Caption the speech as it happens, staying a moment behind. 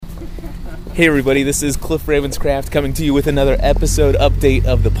Hey everybody, this is Cliff Ravenscraft coming to you with another episode update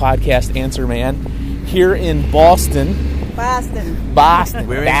of the podcast Answer Man here in Boston. Boston.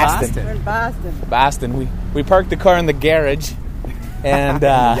 We're in Boston. We're in Boston. Boston. We parked the car in the garage and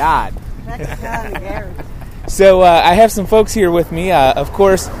yacht. So I have some folks here with me. Of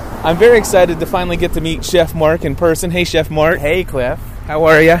course, I'm very excited to finally get to meet Chef Mark in person. Hey, Chef Mark. Hey, Cliff. How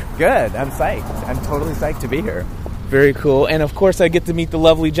are you? Good. I'm psyched. I'm totally psyched to be here. Very cool. And of course, I get to meet the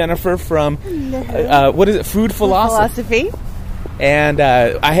lovely Jennifer from, what is it, Food Philosophy. And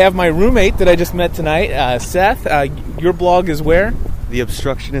I have my roommate that I just met tonight, Seth. Your blog is where?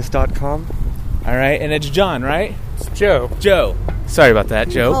 TheObstructionist.com. All right. And it's John, right? It's Joe. Joe. Sorry about that,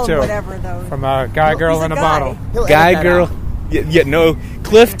 Joe. Joe. Whatever, though. From Guy Girl in a Bottle. Guy Girl. Yeah, no,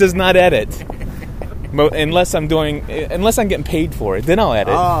 Cliff does not edit. Unless I'm getting paid for it. Then I'll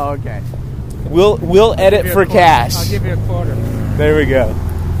edit. Oh, okay. We'll edit for cash. I'll give you a quarter. There we go.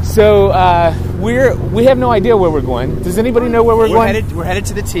 So we have no idea where we're going. Does anybody know where we're going? We're headed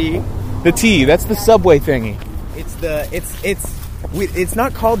to the T. The T. That's the subway thingy. It's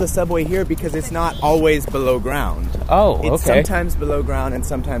not called the subway here because it's not always below ground. Oh, okay. It's sometimes below ground and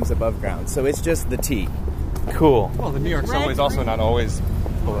sometimes above ground. So it's just the T. Cool. Well, the New York subway is also not always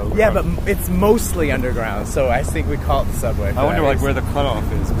below ground. Yeah, but it's mostly underground. So I think we call it the subway. I wonder where the cutoff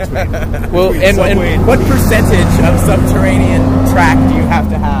is between. Well, and what percentage of subterranean track do you have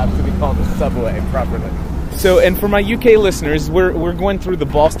to be called the subway properly? So, and for my UK listeners, we're going through the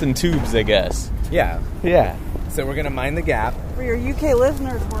Boston tubes, I guess. Yeah. Yeah. So we're gonna mind the gap. For your UK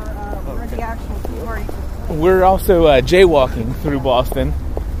listeners, we're the actual party. We're also jaywalking through Boston.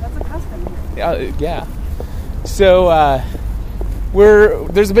 That's a custom here. Yeah. So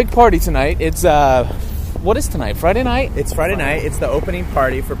there's a big party tonight. It's what is tonight? Friday night? It's Friday night. It's the opening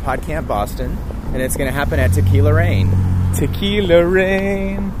party for Podcamp Boston, and it's gonna happen at Tequila Rain. Tequila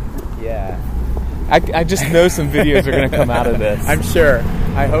Rain. Yeah. I just know some videos are going to come out of this. I'm sure.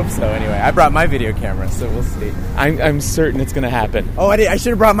 I hope so. Anyway, I brought my video camera, so we'll see. I'm certain it's going to happen. Oh, I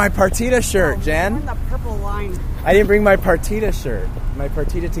should have brought my Partita shirt, Jen. The purple line. I didn't bring my Partita shirt. My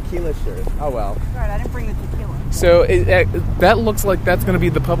Partita tequila shirt. Oh, well. Right, I didn't bring the tequila. So that looks like that's going to be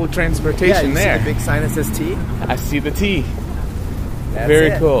the public transportation there. See the big sign that says T? I see the T. That's Very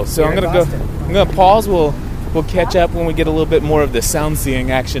it. cool. So Here I'm going to pause. We'll catch up when we get a little bit more of the sound seeing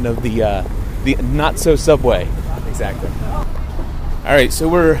action of the not so subway. Exactly. All right, so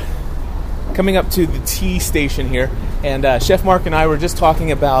we're coming up to the T station here, and Chef Mark and I were just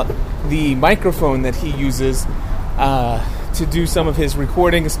talking about the microphone that he uses to do some of his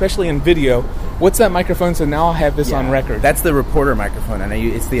recording, especially in video. What's that microphone? So now I'll have this on record. That's the reporter microphone, and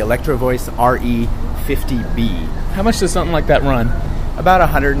it's the Electro Voice RE50B. How much does something like that run? About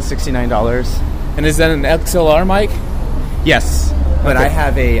 $169. And is that an XLR mic? Yes. But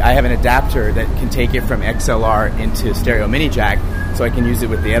Okay. I have an adapter that can take it from XLR into stereo mini jack, so I can use it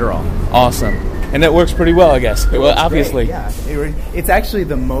with the Adderall. Awesome. And that works pretty well, I guess. Well, obviously. Great, yeah. It's actually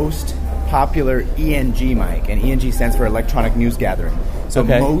the most popular ENG mic, and ENG stands for electronic news gathering. So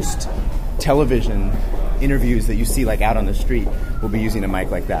most television interviews that you see like out on the street will be using a mic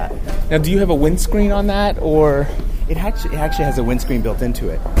like that. Now, do you have a windscreen on that, or? It actually has a windscreen built into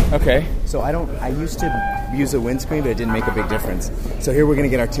it. Okay. So I used to use a windscreen, but it didn't make a big difference. So here we're going to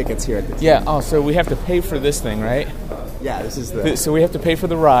get our tickets here at the Yeah, so we have to pay for this thing, right? Yeah, this is the... So we have to pay for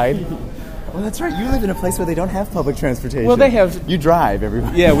the ride. Well, that's right. You live in a place where they don't have public transportation. Well, they have... You drive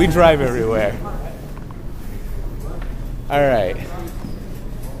everywhere. Yeah, we drive everywhere. All right.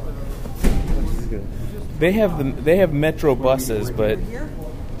 They have metro buses, but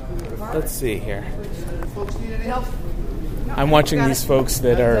let's see here. I'm watching these folks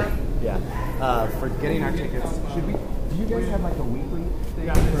that are... Yeah. For getting our tickets, do you guys have like a weekly thing?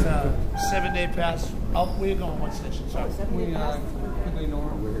 Yeah, there's a 7-day pass. Oh, where you going? What station? Sorry. We Quincy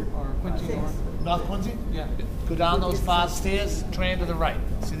North or Quincy North. North Quincy? Yeah. Go down those fast stairs, train to the right.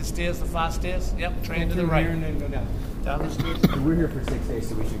 See the stairs, the fast stairs? Yep, train to the right. Here and then go down. Down the street. We're here for 6 days,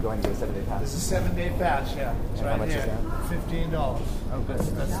 so we should go ahead and get a 7-day pass. This is a 7-day pass, yeah. It's And right how much is here. $15. Oh, good.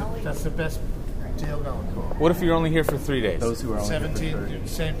 That's the best deal going. What if you're only here for 3 days? Those who are only 17,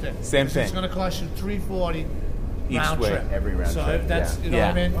 same thing. Same thing. It's going to cost you $340 Each round way. trip. Every round so trip, if that's, yeah. you know Yeah.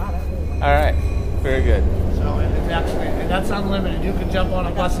 what I mean? All right. Very good. So it's actually, and that's unlimited. You can jump on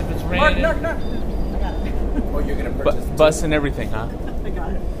a bus if it's raining. Oh, you're going to purchase... Bus and everything, huh? I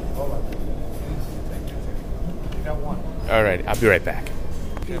got it. You got one. All right. I'll be right back.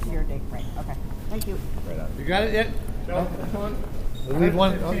 Here's your date, right? Okay. Thank you. You got it yet? No. We leave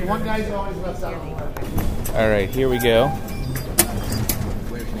one guy's always left out. All right. Here we go.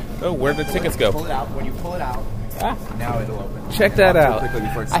 Oh, where did the tickets go? Pull it out. When you pull it out, Now it'll open. Check that Walk too out. quickly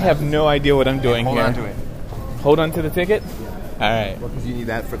before it I have snaps. no idea what I'm doing Hold here. on to it. Hold on to the ticket? All right. Well, because you need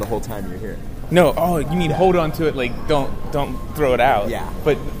that for the whole time you're here. No, you mean hold on to it, like don't throw it out. Yeah.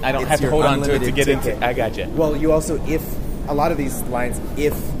 But I don't It's have to your hold on to it to unlimited get ticket. into. I gotcha. Well, you also, if a lot of these lines,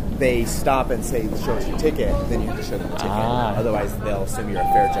 if they stop and say, show us your ticket, then you have to show them the ticket. Ah. Otherwise, they'll assume you're a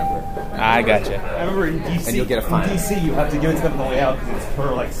fare jumper. I gotcha. I remember in DC, And you'll get a fine. In DC, you have to give it to them on the way out because it's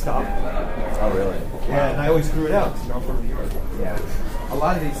per like stop. Oh, really? Yeah, and I always screw it out because I'm from New York. Yeah. A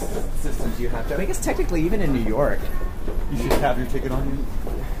lot of these systems you have to. I guess technically, even in New York, You should have your ticket on you.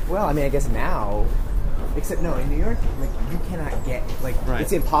 well, I mean, I guess now, except no, in New York, like you cannot get Right.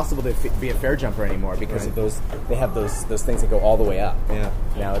 it's impossible to be a fare jumper anymore because of those. They have those things that go all the way up. Yeah.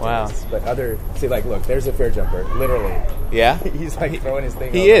 Nowadays. Wow. But look, there's a fare jumper, literally. Yeah. He's like throwing his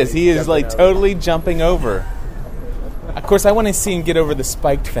thing. He over, is. He he's is jumping like over. totally jumping over. Of course, I want to see him get over the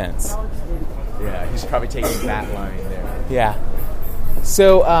spiked fence. Yeah, he's probably taking that line there. Yeah.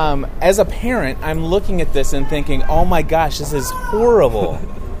 So, as a parent, I'm looking at this and thinking, "Oh my gosh, this is horrible.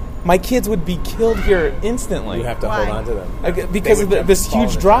 My kids would be killed here instantly." You have to hold on to them. Because They of would this fall in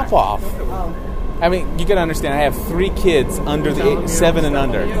huge the drop track. off. I mean, you got to understand. I have 3 kids under the 7 and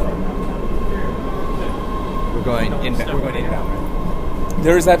under. We're going inbound.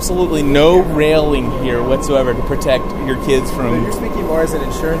 There is absolutely no railing here whatsoever to protect your kids from. You're speaking more as an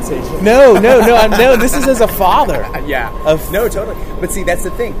insurance agent. No. This is as a father. Yeah. No, totally. But see, that's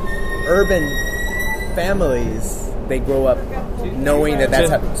the thing. Urban families, they grow up knowing that's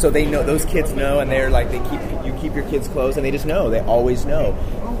how. So they know, those kids know, and they're like, you keep your kids close, and they just know. They always know.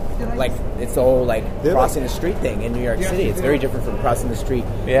 Like, it's the whole, crossing the street thing in New York City. It's very different from crossing the street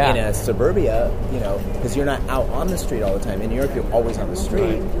in a suburbia, because you're not out on the street all the time. In New York, you're always on the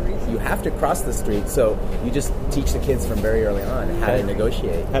street. You have to cross the street, so you just teach the kids from very early on how to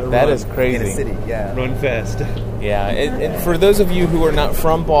negotiate. That is crazy. In a city, yeah. Run fast. Yeah, for those of you who are not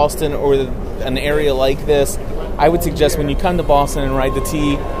from Boston or an area like this, I would suggest when you come to Boston and ride the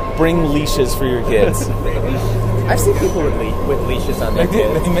T, bring leashes for your kids. I've seen people with leashes on their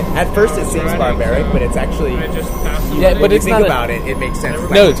kids. At first, it seems barbaric, but it's actually. Yeah, but it's think not about it. It makes sense.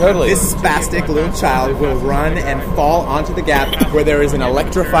 It's No, totally. This spastic little child will run and fall onto the gap where there is an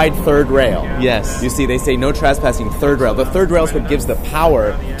electrified third rail. Yes. You see, they say no trespassing. Third rail. The third rail is what gives the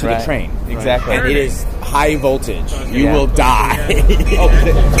power to the train. Exactly. And it is high voltage. You Yeah. will die. They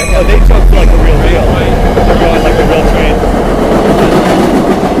jumped like the real deal. They're going like the real train.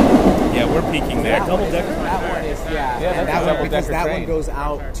 Yeah, we're peaking there. Double decker. That one is that's and a that one, double-decker because that train. one goes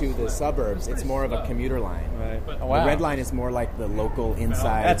out to the suburbs. It's more of a commuter line. Right. Oh, wow. The red line is more like the local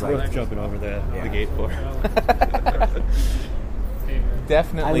inside. That's like, worth jumping over the gate for.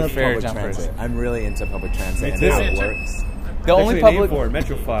 Definitely I love fair public jumpers. transit. I'm really into public transit and too. how it works. The only Actually, a name public. for it,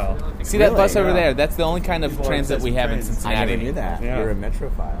 Metrophile. See that bus Really? over Yeah. there? That's the only kind of transit we have in trains. Cincinnati. I never knew that. Yeah. You're a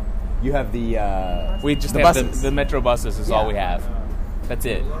metrophile. You have the We just the have buses. the metro buses is all Yeah. we have. That's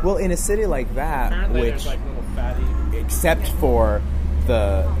it. Well, in a city like that, which except for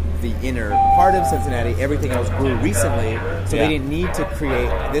the inner part of Cincinnati, everything else grew recently, so Yeah. they didn't need to create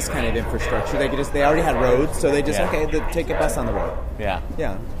this kind of infrastructure. They already had roads, so they just take a bus on the road. Yeah.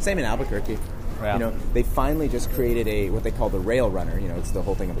 Yeah, same in Albuquerque. Yeah. They finally just created what they call the rail runner. It's the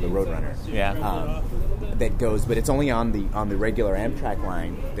whole thing of the road runner. Yeah. That goes, but it's only on the regular Amtrak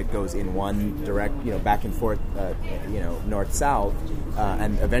line that goes in one direct, back and forth, north south,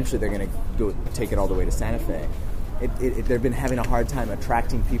 and eventually they're going to go take it all the way to Santa Fe. They've been having a hard time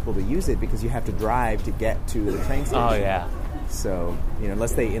attracting people to use it because you have to drive to get to the train station. Oh yeah. So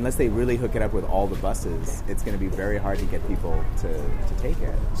unless they really hook it up with all the buses, it's going to be very hard to get people to take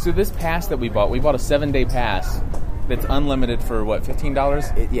it. So this pass that we bought a 7-day pass that's unlimited for what,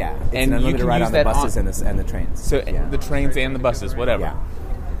 $15? It's And an you unlimited can ride use on the that buses on- and the trains. So the trains and the buses, whatever.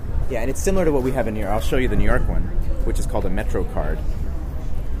 Yeah, and it's similar to what we have in New York. I'll show you the New York one, which is called a Metro card,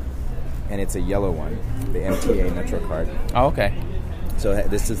 and it's a yellow one, the MTA Metro card. Oh, okay. So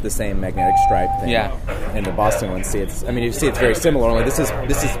this is the same magnetic stripe thing. Yeah. And the Boston one, you see it's very similar. Only this is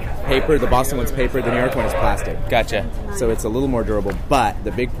paper. The Boston one's paper. The New York one is plastic. Gotcha. So it's a little more durable. But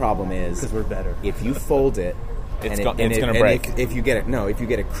the big problem is Because we're better. if you fold it, It's and gonna break. If you get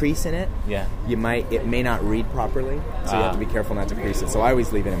a crease in it, Yeah. it may not read properly. So you have to be careful not to crease it. So I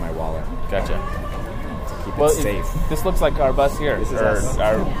always leave it in my wallet. Gotcha. Keep Well, it safe. this looks like our bus here. This is or us.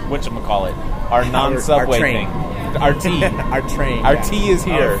 our whatchamacallit. Our non-subway our train. thing. Our T. Our train. Our yeah. T is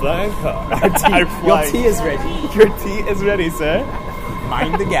here. Our flying car. Our T. Your flying- tea is ready. Your T is ready, sir.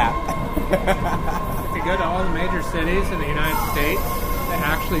 Mind the gap. If you go to all the major cities in the United States, they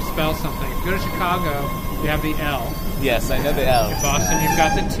actually spell something. If you go to Chicago, you have the L. Yes, I know the L. In Boston, you've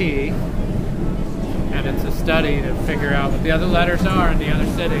got the T. And and it's a study to figure out what the other letters are in the other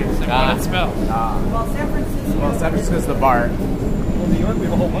cities and what it spells. Well, San Francisco. Well, San Francisco's the bar. Well, New York, we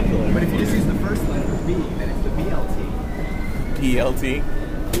have a whole bunch of letters. But if you just use the first letter, B, then it's the BLT. PLT.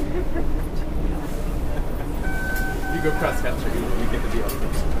 You go cross country, you get the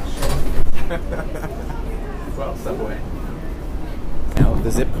BLT. Well, subway. Now,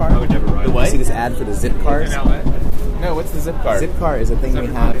 the zip car. I would never ride. The what? You see this ad for the zip cars? In LA. No, what's the zip car? Zip car is a thing we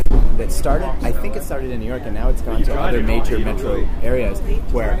have that started, I think it started in New York, and now it's gone to other major metro areas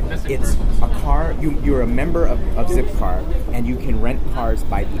where it's a car, you're a member of Zipcar, and you can rent cars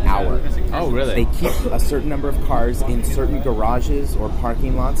by the hour. Oh, really? They keep a certain number of cars in certain garages or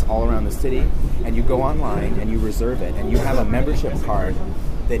parking lots all around the city, and you go online and you reserve it, and you have a membership card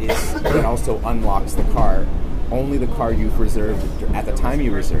that also unlocks the car. Only the car you've reserved at the time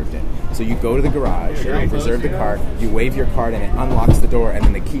you reserved it. So you go to the garage, and you reserve the car, you wave your card, and it unlocks the door, and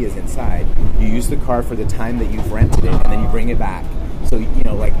then the key is inside. You use the car for the time that you've rented it, and then you bring it back. So, you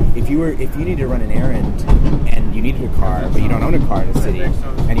know, like, if you need to run an errand, and you needed a car, but you don't own a car in the city,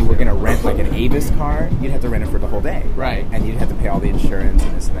 and you were going to rent, like, an Avis car, you'd have to rent it for the whole day. Right. And you'd have to pay all the insurance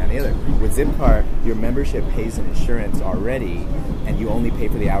and this and that and the other. With Zipcar, your membership pays an insurance already, and you only pay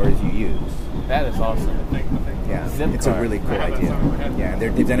for the hours you use. That is awesome. Yeah, Zipcar. it's a really cool idea. Yeah,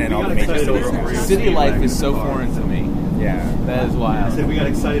 they've done it in all the major cities now. City life is so foreign to me. Yeah. That is wild. I said we got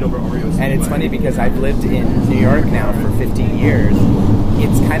excited over Oreos. And it's funny because I've lived in New York now for 15 years.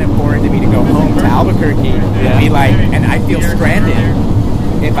 It's kind of boring to me to go home to Albuquerque and be like, and I feel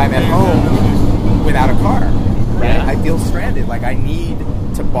stranded if I'm at home without a car. Right? Yeah. I feel stranded. Like I need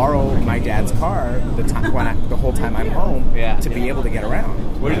to borrow my dad's car the whole time I'm home to be able to get around.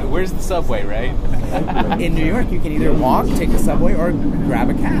 Where's the subway, right? In New York, you can either walk, take the subway, or grab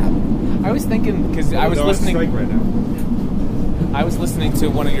a cab. I was thinking, because I was listening. Right now. I was listening to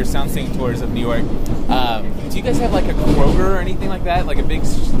one of your sound-seeing tours of New York. Do you guys have like a Kroger or anything like that, like a big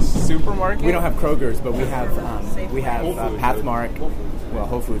supermarket? We don't have Kroger's, but we have Pathmark. Well,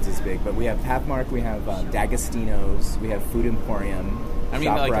 Whole Foods is big, but we have Pathmark. We have D'Agostino's. We have Food Emporium. I mean,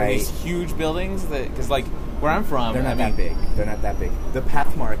 like are these huge buildings that, because like where I'm from, they're not that big. They're not that big. The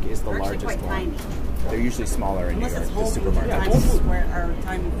Pathmark is the largest one. Tiny. They're usually smaller in New Unless York. it's The Whole Foods, supermarkets. Times Square, or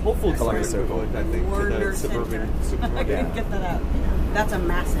Times Whole Foods Square. is equivalent, I think, to Warner the suburban Center. I supermarket. couldn't get that out. That's a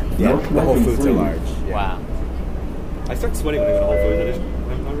massive. Yeah, the Whole Foods are large. Yeah. Wow. I start sweating when I go to Whole Foods.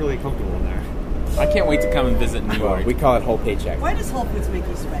 I'm not really comfortable in there. I can't wait to come and visit New York. We call it whole paycheck. Why does Whole Foods make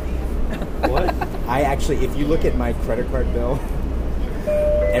you sweaty? What? I actually, if you look at my credit card bill,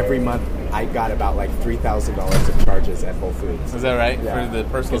 every month I got about like $3,000 of charges at Whole Foods. Is that right? Yeah. For the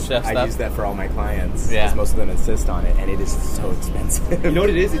personal chef stuff? I use that for all my clients. Yeah. Because most of them insist on it, and it is so expensive. You know what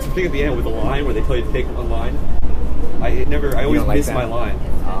it is? It's the thing at the end with the line where they tell you to take a line. I always don't like miss that? my line.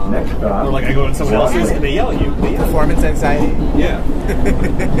 Or like I go to someone else's and they yell at you. Performance anxiety? Yeah.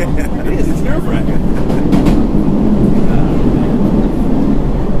 It is. It's nerve-wracking.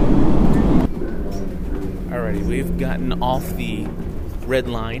 Alrighty, we've gotten off the red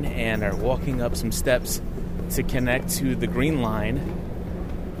line and are walking up some steps to connect to the green line.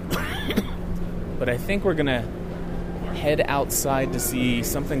 But I think we're gonna head outside to see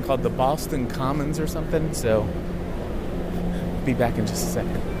something called the Boston Commons or something, so be back in just a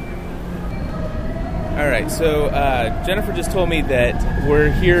second. Alright, so Jennifer just told me that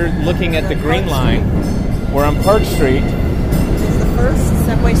we're here looking at the green line. We're on Park Street. It's the first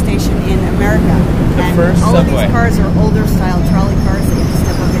subway station in America. And first all subway. of these cars are older style trolley cars that you can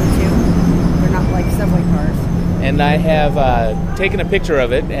step up into. They're not like subway cars. And I have taken a picture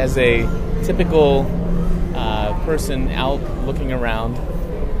of it as a typical person out looking around.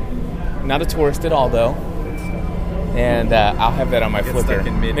 Not a tourist at all, though. And I'll have that on my Flickr.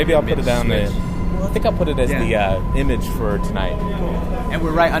 Maybe I'll put it down there. I think I'll put it as the image for tonight. And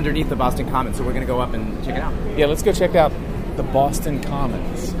we're right underneath the Boston Commons, so we're going to go up and check it out. Yeah, let's go check out the Boston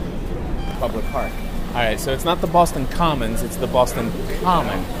Commons. Public park. All right, so it's not the Boston Commons, it's the Boston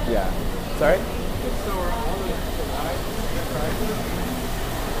Common. Yeah. Sorry?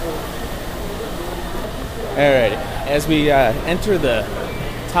 All right, as we enter the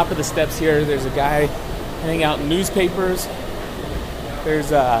top of the steps here, there's a guy handing out newspapers. There's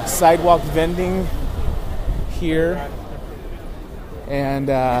sidewalk vending here. And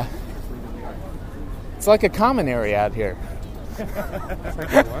it's like a common area out here.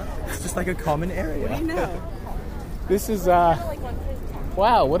 It's just like a common area. What do you know? This is,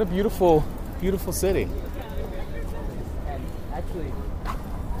 wow, what a beautiful, beautiful city. Actually,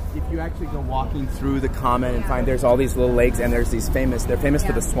 if you actually go walking through the common and find there's all these little lakes, and there's these they're famous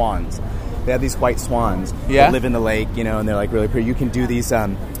for the swans. They have these white swans that live in the lake, you know, and they're like really pretty. You can do these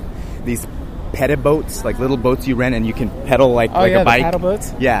pedal boats, like little boats you rent, and you can pedal like a the bike. paddle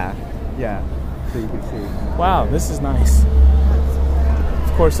boats? Yeah. So you can see. Wow, this is nice.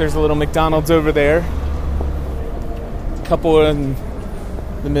 Of course, there's a little McDonald's over there. A couple in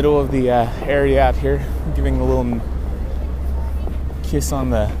the middle of the area out here, giving a little kiss on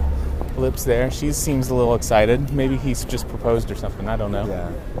the lips there. She seems a little excited. Maybe he's just proposed or something. I don't know. Yeah.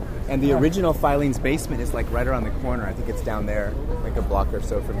 And the original Filene's basement is like right around the corner. I think it's down there, like a block or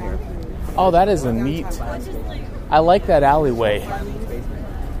so from here. Oh, that is a neat... I like that alleyway.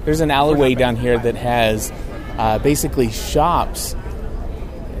 There's an alleyway down here that has basically shops,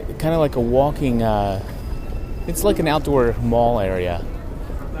 kind of like a walking... it's like an outdoor mall area,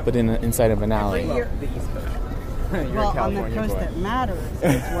 but inside of an alley. Well, on the coast that matters,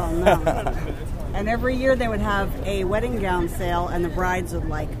 it's well known. And every year they would have a wedding gown sale, and the brides would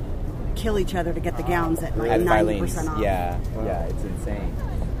like kill each other to get the gowns at like 90% off. Yeah, it's insane.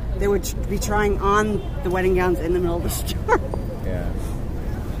 They would be trying on the wedding gowns in the middle of the store. Yeah.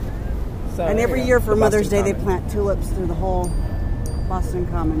 So, And every year for the Mother's Day, Boston they Common. plant tulips through the whole Boston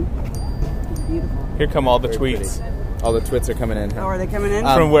Common. It's beautiful. Here come all the Very tweets. pretty. All the twits are coming in. Oh, are they coming in?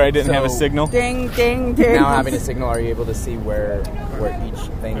 From where I didn't so- have a signal. Ding, ding, ding. Now having a signal, are you able to see where each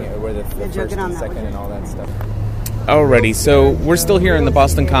thing, where the You're first joking on and that second one. and all that stuff? Alrighty, so we're still here in the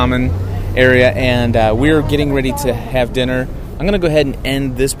Boston Common area, and we're getting ready to have dinner. I'm going to go ahead and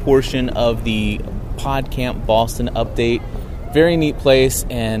end this portion of the Podcamp Boston update. Very neat place,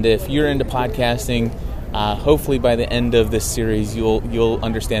 and if you're into podcasting, hopefully by the end of this series, you'll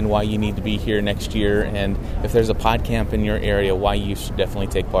understand why you need to be here next year, and if there's a Podcamp in your area, why you should definitely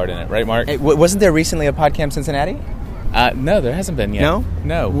take part in it. Right, Mark? Hey, wasn't there recently a Podcamp Cincinnati? No, there hasn't been yet. No.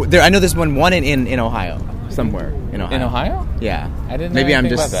 I know there's one in Ohio, somewhere in Ohio. In Ohio? Yeah. I didn't know Maybe I'm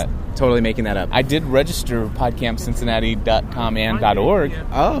anything just about that. totally making that up. I did register podcampcincinnati.com and .org.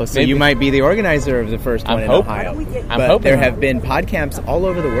 Oh, so Maybe. you might be the organizer of the first one I'm in hoping. Ohio. I'm But hoping. there have been podcamps all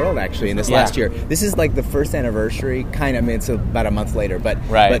over the world, actually, in this Yeah. last year. This is like the first anniversary, kind of. I mean, it's about a month later, but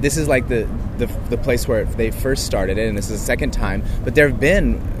Right. But this is like the place where they first started it, and this is the second time. But there have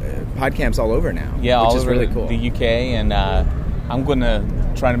been podcamps all over now, Yeah, which all is over really cool. the UK, and I'm going to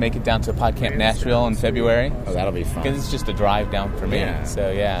try to make it down to Podcamp Nashville in February. Oh, that'll be fun. Because it's just a drive down for me. Yeah. So,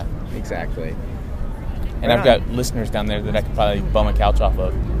 yeah. Exactly. And Right I've got listeners down there that I could probably bum a couch off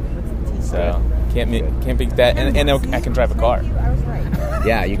of. So, can't beat that. And I can drive a car.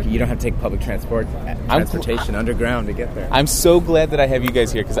 Yeah, you don't have to take public transportation underground to get there. I'm so glad that I have you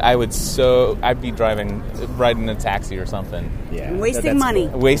guys here, because I'd be riding a taxi or something. Yeah, And wasting that's money.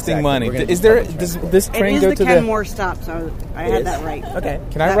 cool. Wasting Exactly. money. We're gonna Is do there? public Does transport. this It train is go the to Ken the? Moore stop, so I had that right. Okay.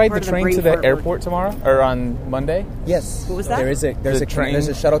 Can I That ride the part of the train brain to the fart airport tomorrow or on Monday? Yes. What was that? There's The train?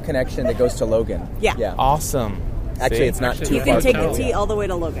 a shuttle connection that goes to Logan. Yeah. Yeah. Awesome. Actually, See? it's not too You far. can take to the go. T all the way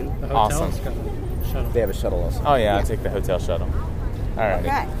to Logan. The Awesome. hotel's got a shuttle. They have a shuttle also. Oh yeah, I'll take the hotel shuttle. All right.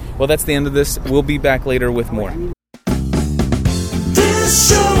 Okay. Well, that's the end of this. We'll be back later with more. This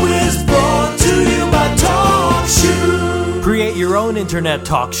show is brought to you by TalkShoe. Create your own internet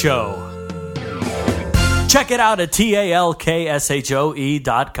talk show. Check it out at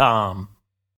TalkShoe.com.